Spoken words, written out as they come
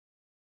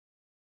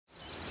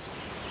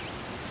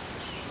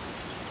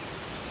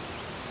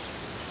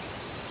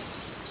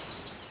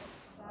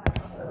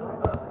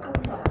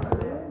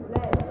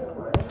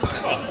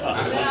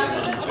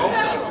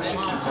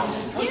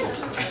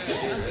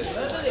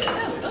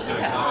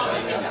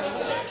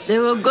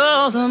There were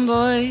girls on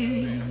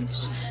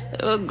boys,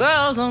 there were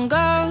girls on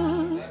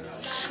girls,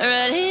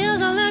 red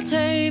heels on the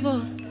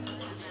table,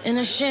 in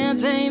a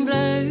champagne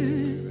blur.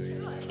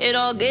 It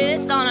all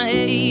gets kinda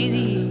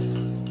hazy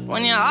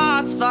when your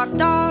heart's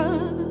fucked up.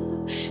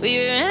 We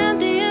were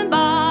emptying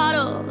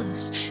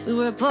bottles, we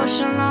were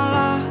pushing our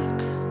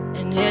luck,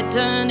 and it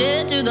turned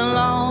into the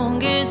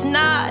longest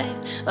night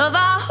of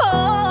our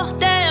whole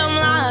damn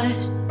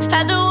lives.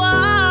 Had the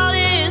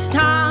wildest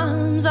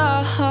times, oh.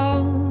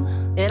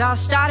 It all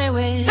started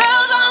with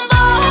girls on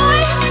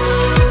boys,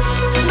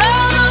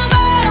 girls on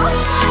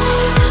girls,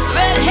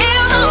 red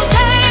heels on the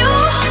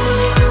table,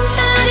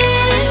 and I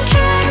didn't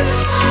care.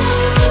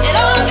 It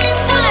all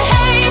gets kinda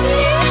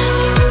hazy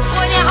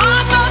when your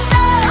heart's fucked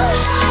up.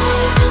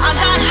 I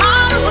got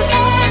hard to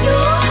forget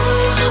you,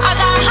 I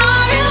got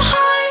hard real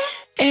hard.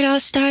 It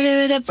all started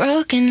with a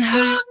broken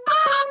heart.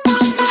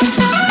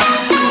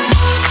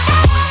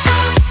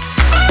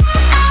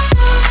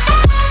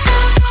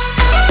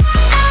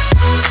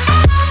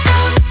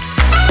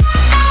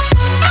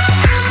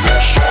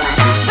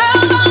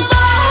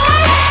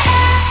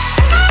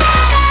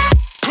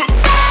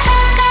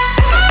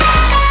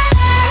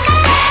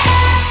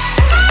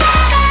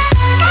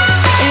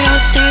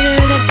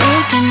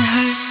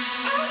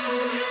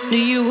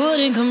 You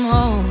wouldn't come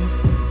home,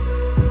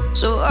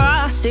 so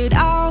I stayed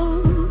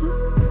out,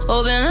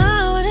 hoping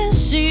I wouldn't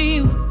see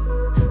you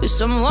with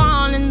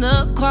someone in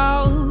the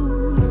crowd.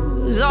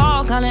 It was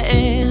all kinda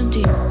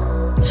empty,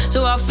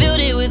 so I filled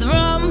it with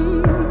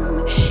rum.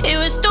 It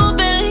was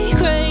stupidly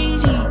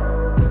crazy,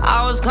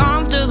 I was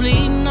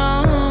comfortably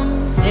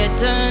numb. It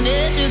turned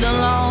into the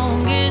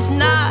longest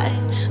night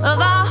of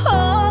our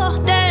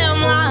whole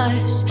damn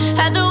lives.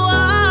 Had the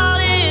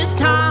wildest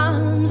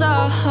times, oh.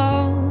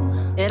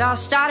 It all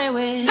started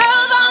with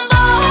girls on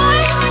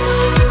boys,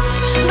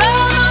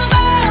 girls on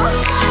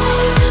girls,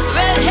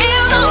 red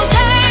heels on the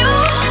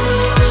table,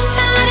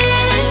 and I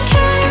didn't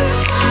care.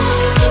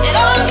 It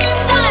all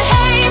gets kinda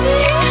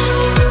hazy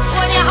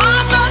when your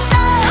heart's fucked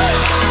up.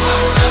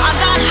 I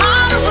got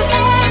hard to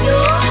forget you,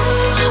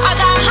 I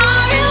got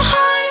hard real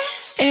hard.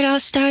 It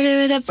all started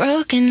with a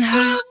broken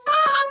heart.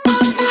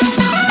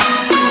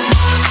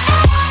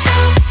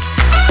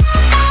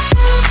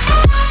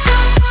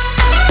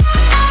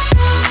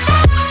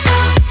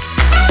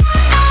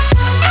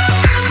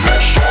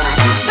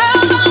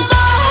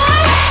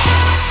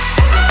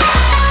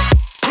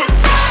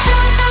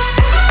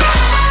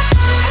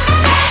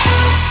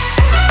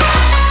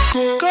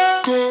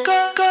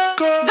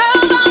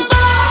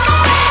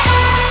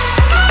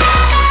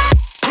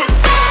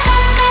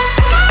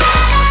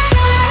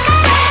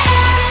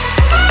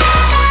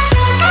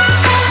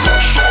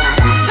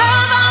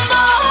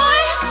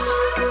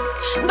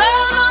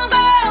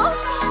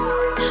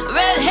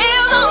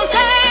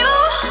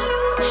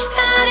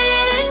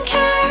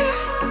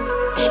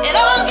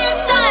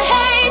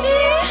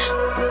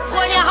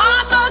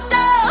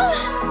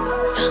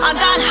 I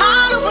got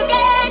hard to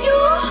forget you,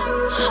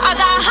 I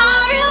got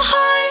hard real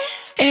hard.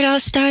 It all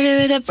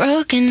started with a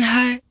broken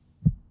heart.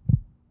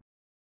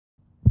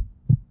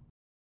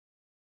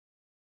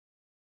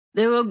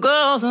 There were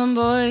girls on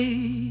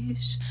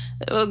boys,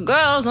 there were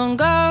girls on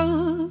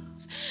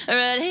girls,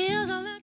 red heels on